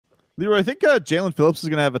Leroy, I think Jaelan Phillips is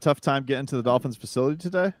going to have a tough time getting to the Dolphins facility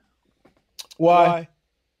today. Why?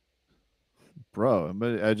 Bro,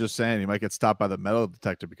 I'm just saying he might get stopped by the metal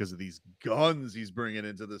detector because of these guns he's bringing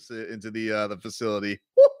into the facility.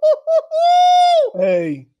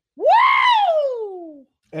 Hey. Woo!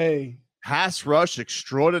 Hey. Pass rush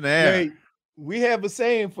extraordinaire. Hey, we have a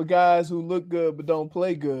saying for guys who look good but don't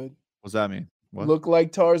play good. What's that mean? What? Look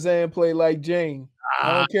like Tarzan, play like Jane.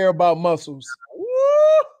 I don't care about muscles.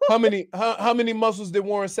 How many muscles did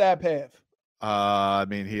Warren Sapp have? I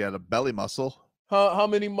mean, he had a belly muscle. How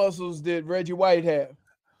many muscles did Reggie White have?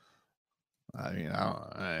 I mean,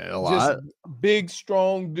 a lot. Just big,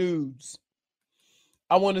 strong dudes.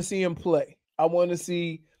 I want to see him play. I want to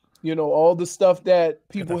see, all the stuff that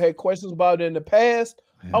people had questions about in the past.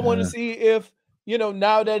 Yeah. I want to see if,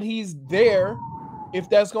 now that he's there, if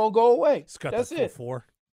that's going to go away. That's it. 4-4.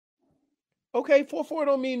 Okay, 4-4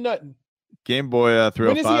 don't mean nothing. Game Boy 305.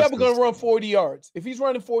 When is he ever going to run 40 yards? If he's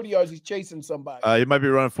running 40 yards, he's chasing somebody. He might be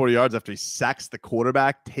running 40 yards after he sacks the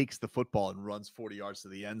quarterback, takes the football, and runs 40 yards to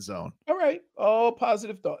the end zone. All right. All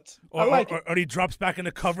positive thoughts. I like it. Or he drops back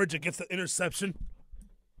into coverage and gets the interception.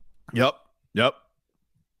 Yep.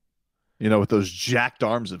 With those jacked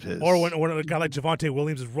arms of his. Or when a guy like Javonte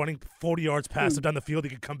Williams is running 40 yards past him down the field, he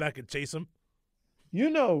can come back and chase him.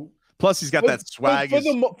 Plus, he's got that swag.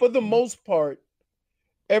 For the most part,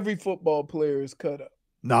 every football player is cut up.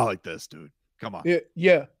 Not like this, dude. Come on.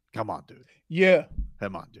 Yeah. Come on, dude. Yeah.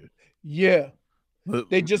 Come on, dude. Yeah.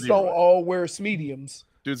 They just don't all wear mediums.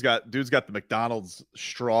 Dude's got the McDonald's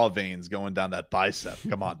straw veins going down that bicep.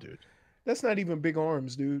 Come on, dude. That's not even big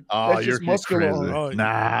arms, dude. Oh, that's you're just muscular arms. Oh,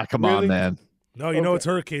 nah, come on, man. No, you know it's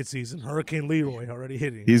hurricane season. Hurricane Leroy already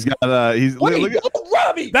hitting. He's got look at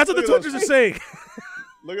Robbie. That's what the Twitchers are saying.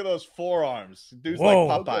 Look at those forearms. Dude's like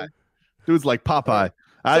Popeye. Dude's like Popeye.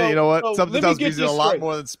 You know what? Something tells me he's a lot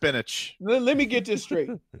more than spinach. Let me get this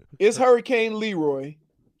straight. It's Hurricane Leroy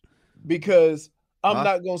because I'm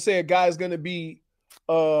not going to say a guy's going to be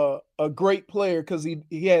a great player because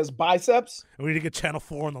he has biceps. And we need to get Channel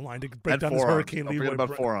 4 on the line to break down this Hurricane Leroy. Don't forget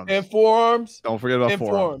about forearms. And forearms. Don't forget about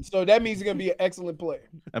forearms. So that means he's going to be an excellent player.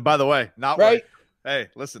 And by the way, not right. Hey,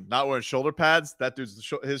 listen, not wearing shoulder pads. That dude's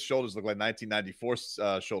his shoulders look like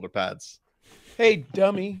 1994 shoulder pads. Hey,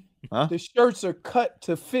 dummy. Huh? The shirts are cut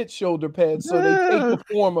to fit shoulder pads, so they take the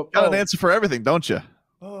form of. Got an answer for everything, don't you?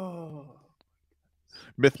 Oh.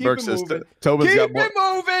 Mythberg says Tobin's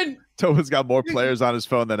got more players on his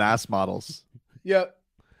phone than ass models. Yep.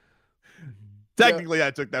 Technically,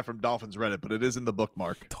 I took that from Dolphins Reddit, but it is in the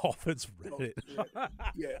bookmark. Dolphins Reddit.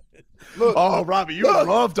 Yeah. Look, Robbie, you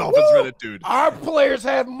love Dolphins Reddit, dude. Our players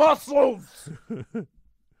have muscles.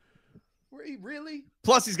 Really?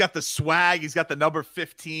 Plus, he's got the swag. He's got the number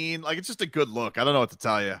 15. Like, it's just a good look. I don't know what to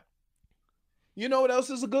tell you. You know what else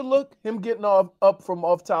is a good look? Him getting up from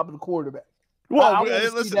off top of the quarterback. Well,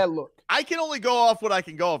 listen, see that look. I can only go off what I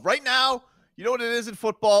can go off. Right now, you know what it is in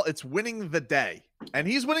football? It's winning the day. And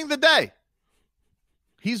he's winning the day.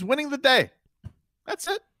 He's winning the day. That's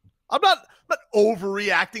it. I'm not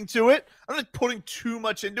overreacting to it. I'm not putting too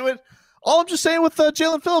much into it. All I'm just saying with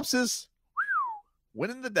Jaelan Phillips is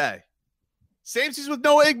winning the day. Same season with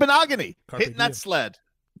Noah Igbenogany. Hitting that sled.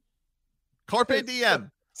 Carpe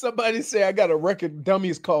diem. Somebody say I got a record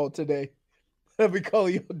dummies call today. Let me call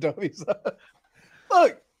you dummies.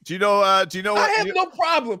 Look. Do you know what? No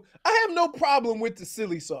problem. I have no problem with the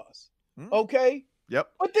silly sauce. Okay? Yep.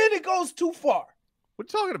 But then it goes too far. What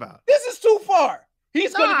are you talking about? This is too far.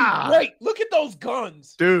 He's going to be great. Look at those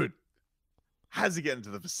guns. Dude. How's he get into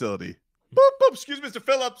the facility? Boop, boop. Excuse me, Mr.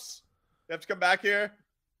 Phillips. You have to come back here.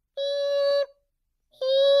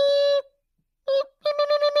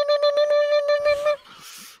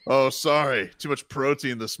 Oh, sorry. Too much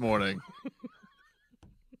protein this morning.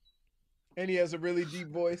 And he has a really deep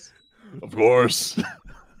voice. Of course.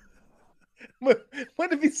 What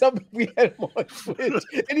if he's something we had him on Twitch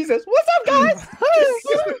and he says, "What's up, guys?"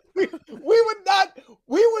 we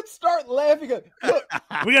would start laughing. Look,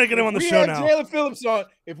 we gotta get him on the show now.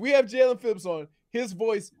 If we have Jaelan Phillips on, his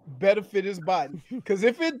voice better fit his body. Because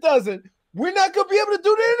if it doesn't, we're not gonna be able to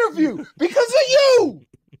do the interview because of you.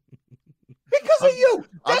 Because of you.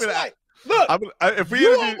 That's right. Look,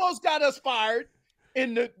 you almost got us fired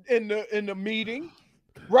in the meeting,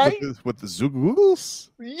 right? With the Zoogles?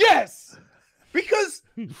 Yes. Because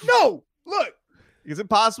look. Is it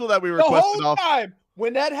possible that we requested the whole time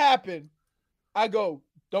when that happened, I go,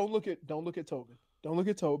 don't look at Tobin. Don't look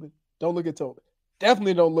at Tobin. Don't look at Tobin.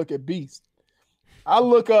 Definitely don't look at Beast. I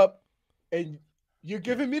look up and you're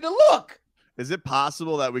giving me the look. Is it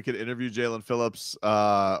possible that we could interview Jaelan Phillips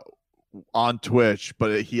on Twitch,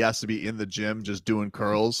 but he has to be in the gym just doing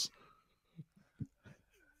curls?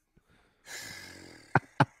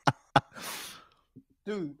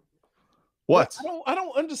 Dude. What? I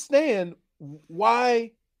don't understand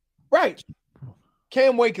why. Right.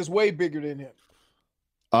 Cam Wake is way bigger than him.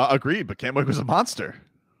 Agreed, but Cam Wake was a monster.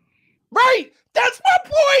 Right. That's my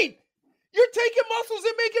point. You're taking muscles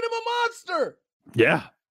and making him a monster. Yeah.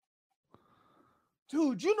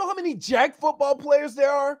 Dude, you know how many jack football players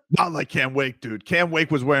there are? Not like Cam Wake, dude. Cam Wake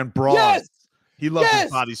was wearing bras. Yes. He loved his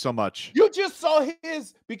body so much. You just saw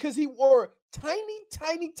his because he wore tiny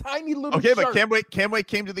little Okay, shirt. but Cam Wake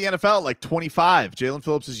came to the NFL at like 25. Jaelan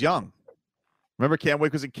Phillips is young. Remember, Cam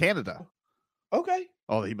Wake was in Canada. Okay.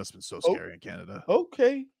 Oh, he must have been so scary in Canada.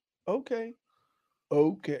 Okay.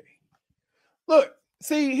 Look,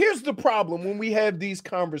 see, here's the problem when we have these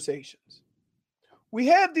conversations. We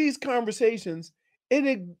have these conversations,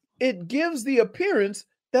 and it gives the appearance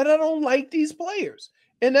that I don't like these players.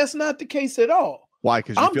 And that's not the case at all. Why?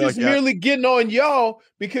 Because I'm just merely getting on y'all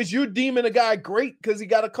because you're deeming a guy great because he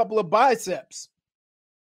got a couple of biceps.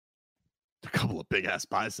 A couple of big ass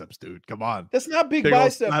biceps, dude. Come on. That's not big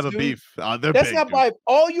biceps. Have a dude. beef. They're That's big, not dude. by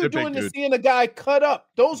all you're They're doing big, is dude. seeing a guy cut up.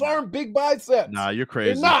 Those aren't big biceps. Nah, you're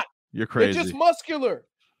crazy. They're not. You're crazy. They're just muscular.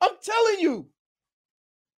 I'm telling you.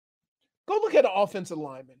 Go look at an offensive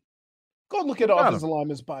lineman. Go look at an offensive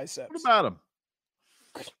lineman's biceps. What about him?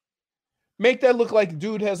 Make that look like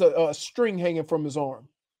dude has a string hanging from his arm.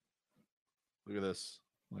 Look at this.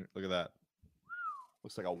 Look at that.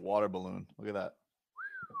 Looks like a water balloon. Look at that.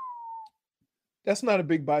 That's not a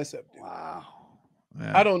big bicep, dude. Wow.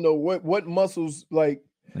 Man. I don't know what muscles like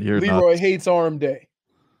You're Leroy nuts. hates arm day.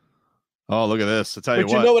 Oh, look at this. I'll tell you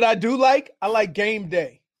But what. you know what I do like? I like game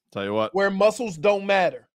day. Tell you what. Where muscles don't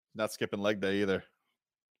matter. Not skipping leg day either.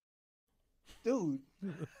 Dude,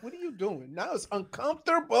 what are you doing? Now it's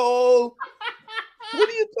uncomfortable. What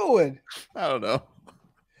are you doing? I don't know.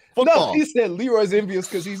 No, Football. he said Leroy's envious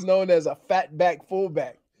because he's known as a fat back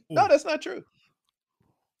fullback. No, that's not true.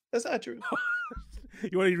 That's not true.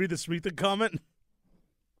 You want to read the Smeaton comment?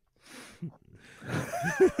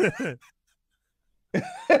 Now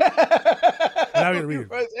I'm gonna read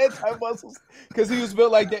it. Anti-muscles because he was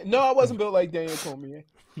built like that. No, I wasn't built like Daniel Cormier.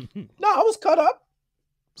 No, I was cut up.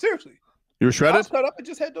 Seriously, You were I shredded? was cut up and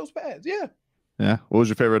just had those pads. Yeah. Yeah. What was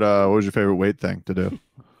your favorite weight thing to do?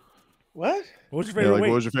 What? What was your Yeah, favorite like, weight?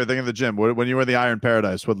 what was your favorite thing in the gym? When you were in the Iron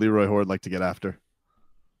Paradise, what Leroy Hoard like to get after?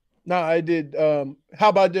 No, I did. How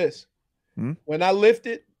about this? Hmm? When I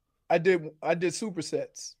lifted, I did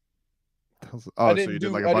supersets. Oh, so didn't you do-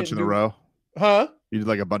 did like I a bunch in didn't a do- row? Huh? You did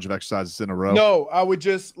like a bunch of exercises in a row? No, I would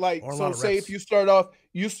just like Or a so lot of say reps. if you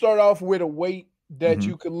start off with a weight that Mhm.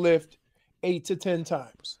 you could lift 8 to 10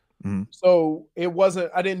 times. Mhm. So it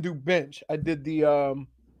wasn't I didn't do bench. I did the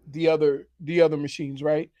other machines,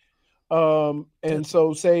 right? And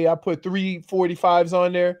so say I put 345s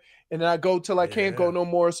on there and then I go till I can't go Yeah. no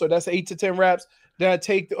more. So that's 8 to 10 reps. Then I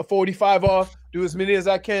take a 45 off, do as many as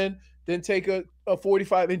I can, then take a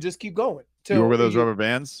 45 and just keep going. You were with till those rubber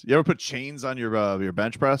bands? You ever put chains on your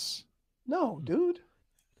bench press? No, dude.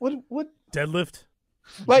 What Deadlift?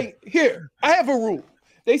 like here, I have a rule.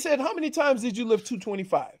 They said, how many times did you lift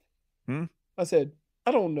 225? Hmm? I said,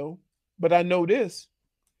 I don't know, but I know this.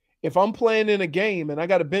 If I'm playing in a game and I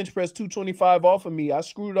got a bench press 225 off of me, I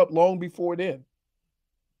screwed up long before then.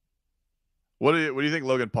 What do you think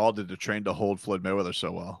Logan Paul did to train to hold Floyd Mayweather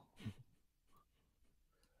so well?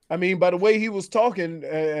 I mean, by the way he was talking,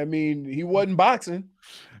 I mean, he wasn't boxing.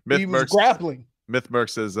 He was Merckx- grappling. Myth Merck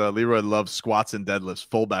says Leroy loves squats and deadlifts,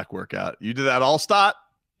 fullback workout. You did that all stot?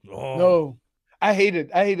 Oh. No, I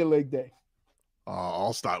hated leg day.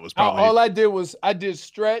 All stot was probably All I did was I did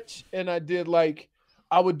stretch and I did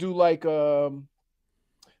I would do a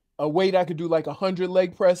weight. I could do 100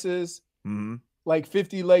 leg presses, Mhm.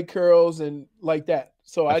 50 leg curls and like that.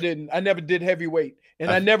 So I never did heavy weight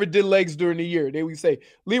and I never did legs during the year. They would say,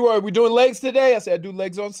 Leroy, we doing legs today? I said, I do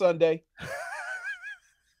legs on Sunday.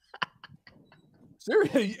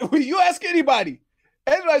 Seriously, you ask anybody.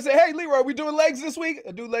 Everybody say, hey, Leroy, we doing legs this week?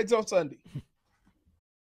 I do legs on Sunday.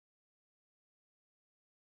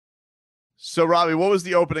 So, Robbie, what was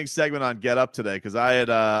the opening segment on Get Up today? Because I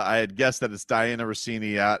had guessed that it's Diana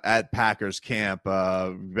Rossini at Packers camp,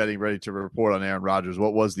 getting ready to report on Aaron Rodgers.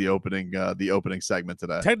 What was the opening segment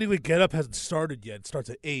today? Technically, Get Up hasn't started yet. It starts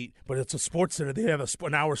at 8, but it's a sports center. They have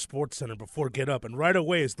an hour sports center before Get Up. And right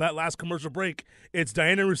away, it's that last commercial break. It's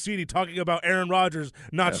Diana Rossini talking about Aaron Rodgers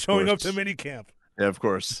not showing up to minicamp. Yeah, of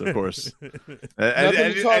course. Nothing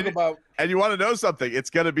to talk about. And you want to know something? It's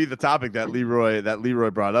going to be the topic that Leroy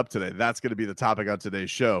brought up today. That's going to be the topic on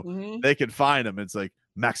today's show. Mhm. They can find him. It's like,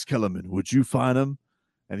 Max Kellerman, would you find him?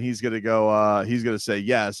 And he's going to go. He's going to say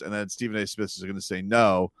yes, and then Stephen A. Smith is going to say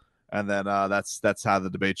no, And then that's how the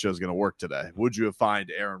debate show is going to work today. Would you have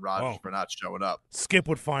fined Aaron Rodgers for not showing up? Skip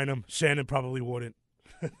would fine him. Shannon probably wouldn't.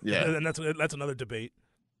 Yeah, and that's another debate.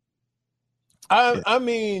 I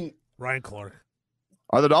mean, Ryan Clark.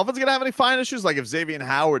 Are the Dolphins going to have any fine issues? Like if Xavier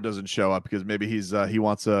Howard doesn't show up because maybe he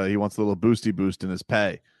wants a little boosty boost in his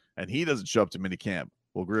pay, and he doesn't show up to minicamp,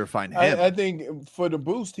 will Greer fine him? I think for the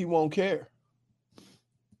boost, he won't care.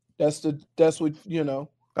 That's what you know.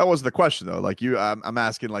 That wasn't the question though. Like I'm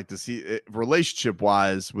asking like to see relationship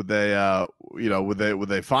wise, would they would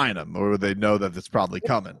they fine him or would they know that it's probably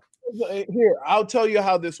coming? Here, I'll tell you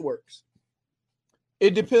how this works.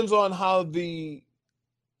 It depends on how the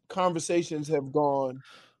conversations have gone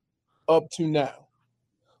up to now.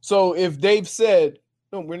 So if they've said,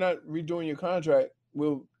 no, we're not redoing your contract,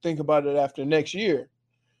 we'll think about it after next year.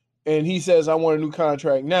 And he says, I want a new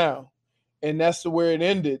contract now. And that's where it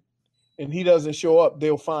ended. And he doesn't show up,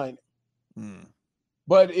 they'll fine him.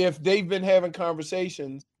 But if they've been having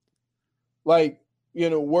conversations, like,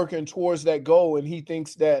 working towards that goal, and he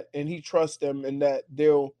thinks that, and he trusts them, and that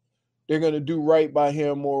they're going to do right by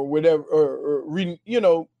him or whatever, or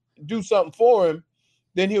do something for him,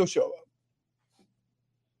 then he'll show up.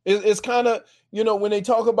 It's kind of, when they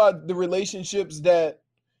talk about the relationships that,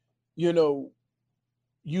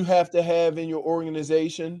 you have to have in your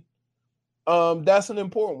organization, that's an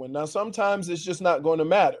important one. Now, sometimes it's just not going to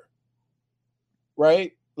matter,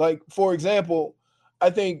 right? Like, for example, I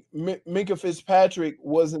think Minkah Fitzpatrick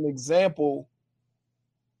was an example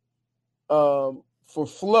for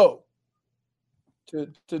Flo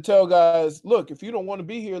to tell guys, look, if you don't want to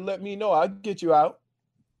be here, let me know. I'll get you out.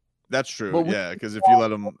 That's true. Because if you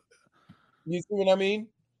let him, you see what I mean?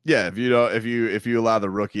 Yeah, if you allow the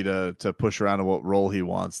rookie to push around to what role he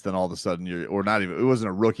wants, then all of a sudden it wasn't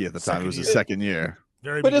a rookie at the time. It was his second year.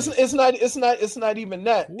 But it's not even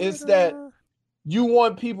that. It's that you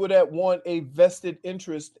want people that want a vested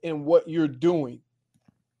interest in what you're doing.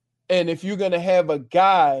 And if you're going to have a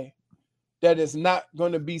guy that is not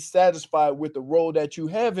going to be satisfied with the role that you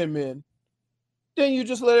have him in, then you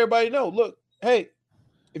just let everybody know, look, hey,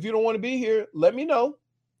 if you don't want to be here, let me know.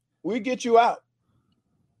 We'll get you out.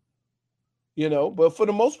 But for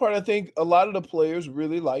the most part, I think a lot of the players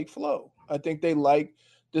really like Flo. I think they like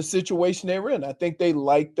the situation they're in. I think they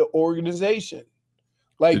like the organization.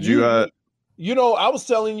 Like, I was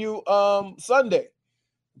telling you Sunday,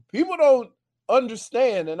 people don't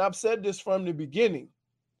understand, and I've said this from the beginning,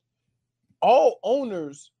 all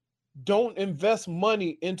owners don't invest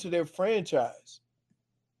money into their franchise.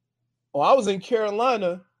 Well, I was in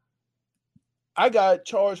Carolina. I got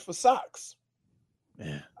charged for socks.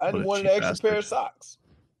 Man, I wanted an extra pair of socks.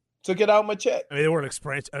 Took it out of my check. I mean, they were an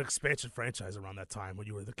expansion franchise around that time when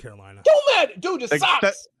you were in Carolina. Don't matter, dude. The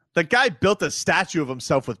socks. The guy built a statue of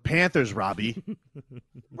himself with Panthers, Robbie.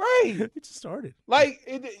 Right. It just started. Like,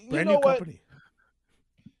 Brand new company.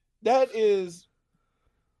 That is,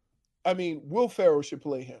 Will Ferrell should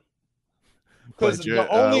play him. Because the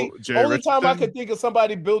only time I could think of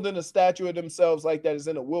somebody building a statue of themselves like that is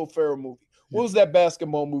in a Will Ferrell movie. What was that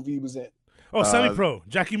basketball movie he was in? Oh, Semi-Pro,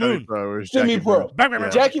 Jackie Moon. Semi-Pro.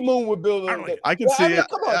 Jackie Moon would build it. I can see.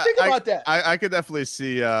 Come on, think about that. I could definitely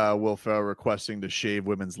see Will Ferrell requesting to shave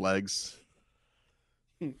women's legs.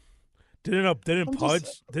 Didn't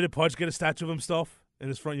Pudge get a statue of himself in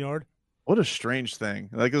his front yard? What a strange thing.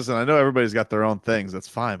 Like, listen, I know everybody's got their own things. That's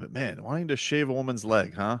fine, but man, wanting to shave a woman's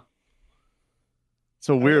leg, huh? It's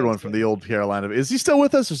a weird one from the old Carolina. Is he still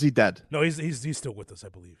with us or is he dead? No, he's still with us, I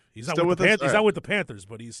believe. He's not with the Panthers. He's not with the Panthers,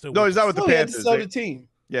 but he's still. No, he's not with the Panthers. He sold the team.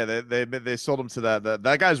 Yeah, they sold him to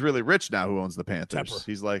that guy's really rich now. Who owns the Panthers? Tepper.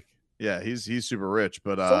 He's like, yeah, he's super rich,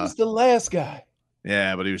 but so was the last guy.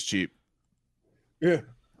 Yeah, but he was cheap. Yeah,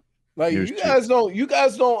 like you guys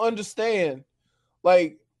don't understand.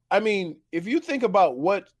 Like, if you think about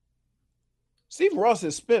what Steve Ross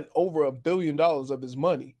has spent over $1 billion of his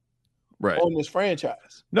money. Right. On this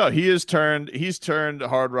franchise. No, he's turned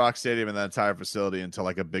Hard Rock Stadium and that entire facility into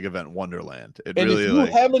like a big event wonderland. If you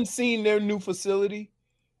haven't seen their new facility,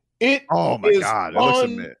 oh my God. It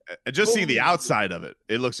looks just seeing the outside of it,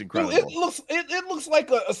 it looks incredible. Dude, it looks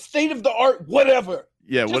like a state of the art, whatever.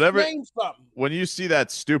 Yeah, just whatever. Name something. When you see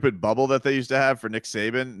that stupid bubble that they used to have for Nick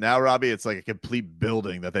Saban, now Robbie, it's like a complete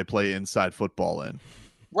building that they play inside football in.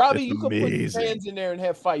 Robbie, you can put your fans in there and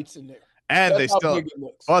have fights in there. And they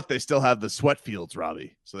still have the sweat fields,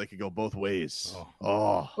 Robbie, so they could go both ways.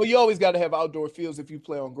 Oh. Well, you always got to have outdoor fields if you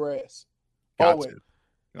play on grass. Always.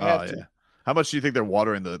 Oh yeah. How much do you think they're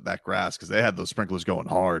watering that grass? Because they had those sprinklers going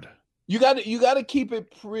hard. You got to keep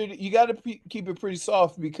it pretty. You got to keep it pretty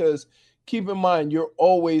soft because keep in mind you're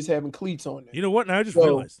always having cleats on there. You know what? Now I just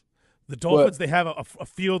realized The Dolphins, they have a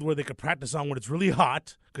field where they can practice on when it's really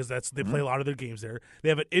hot because they play a lot of their games there. They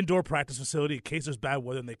have an indoor practice facility in case there's bad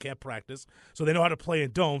weather and they can't practice, so they know how to play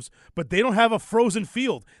in domes. But they don't have a frozen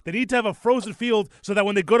field. They need to have a frozen field so that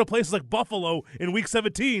when they go to places like Buffalo in Week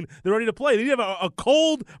 17, they're ready to play. They need to have a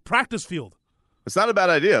cold practice field. It's not a bad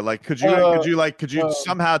idea. Like, could you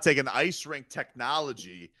somehow take an ice rink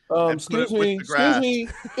technology and put it with the grass? Excuse me,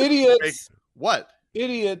 idiots. What?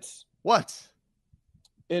 Idiots. What?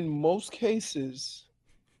 In most cases,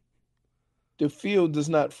 the field does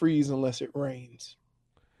not freeze unless it rains.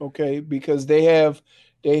 Okay, because they have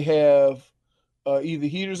either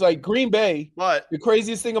heaters like Green Bay. What? The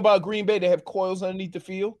craziest thing about Green Bay, they have coils underneath the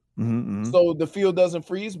field, so the field doesn't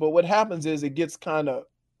freeze. But what happens is it gets kind of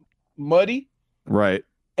muddy, right?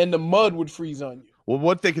 And the mud would freeze on you. Well,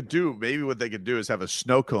 what they could do is have a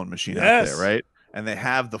snow cone machine out there, right? And they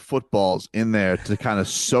have the footballs in there to kind of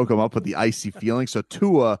soak them up with the icy feeling, so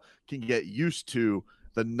Tua can get used to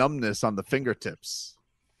the numbness on the fingertips.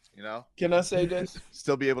 You know? Can I say this?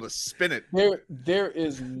 Still be able to spin it. There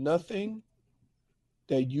is nothing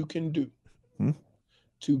that you can do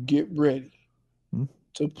to get ready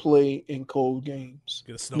to play in cold games.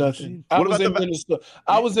 Get a snow Nothing. machine?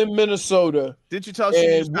 I was in Minnesota. Did you tell us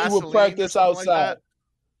you we would practice outside?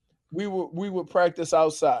 Like we would practice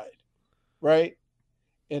outside, right?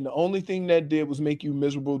 And the only thing that did was make you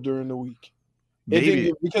miserable during the week.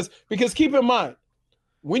 Maybe. Because keep in mind,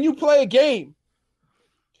 when you play a game,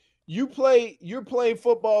 you're playing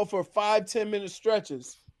football for 5-10 minute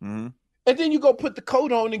stretches, and then you go put the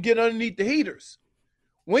coat on and get underneath the heaters.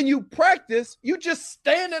 When you practice, you just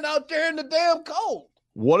standing out there in the damn cold.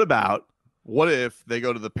 What if they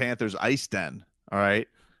go to the Panthers ice den, all right,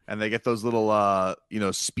 and they get those little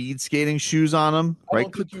speed skating shoes on them, right? I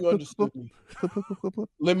don't think you understood me.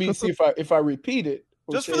 Let me see if I repeat it.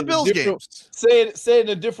 Just for the Bills games. Say it in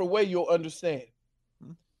a different way, you'll understand.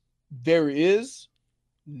 There is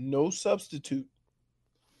no substitute.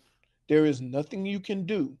 There is nothing you can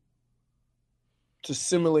do to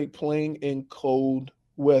simulate playing in cold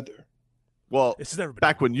weather. Well,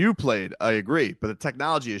 back when you played, I agree, but the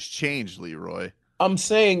technology has changed, Leroy. I'm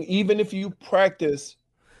saying even if you practice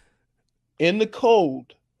in the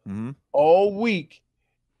cold all week,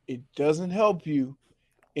 it doesn't help you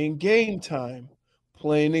in game time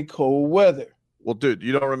playing in cold weather. Well, dude,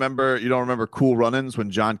 you don't remember Cool Run-Ins when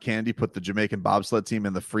John Candy put the Jamaican bobsled team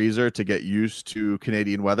in the freezer to get used to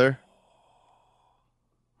Canadian weather?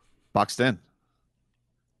 Boxed in.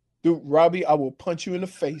 Dude, Robbie, I will punch you in the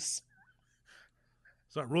face.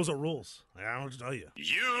 Sorry, rules are rules. I don't know what to tell you.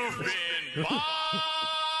 You've been boxed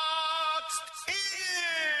in.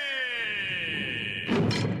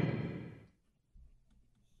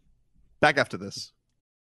 Back after this.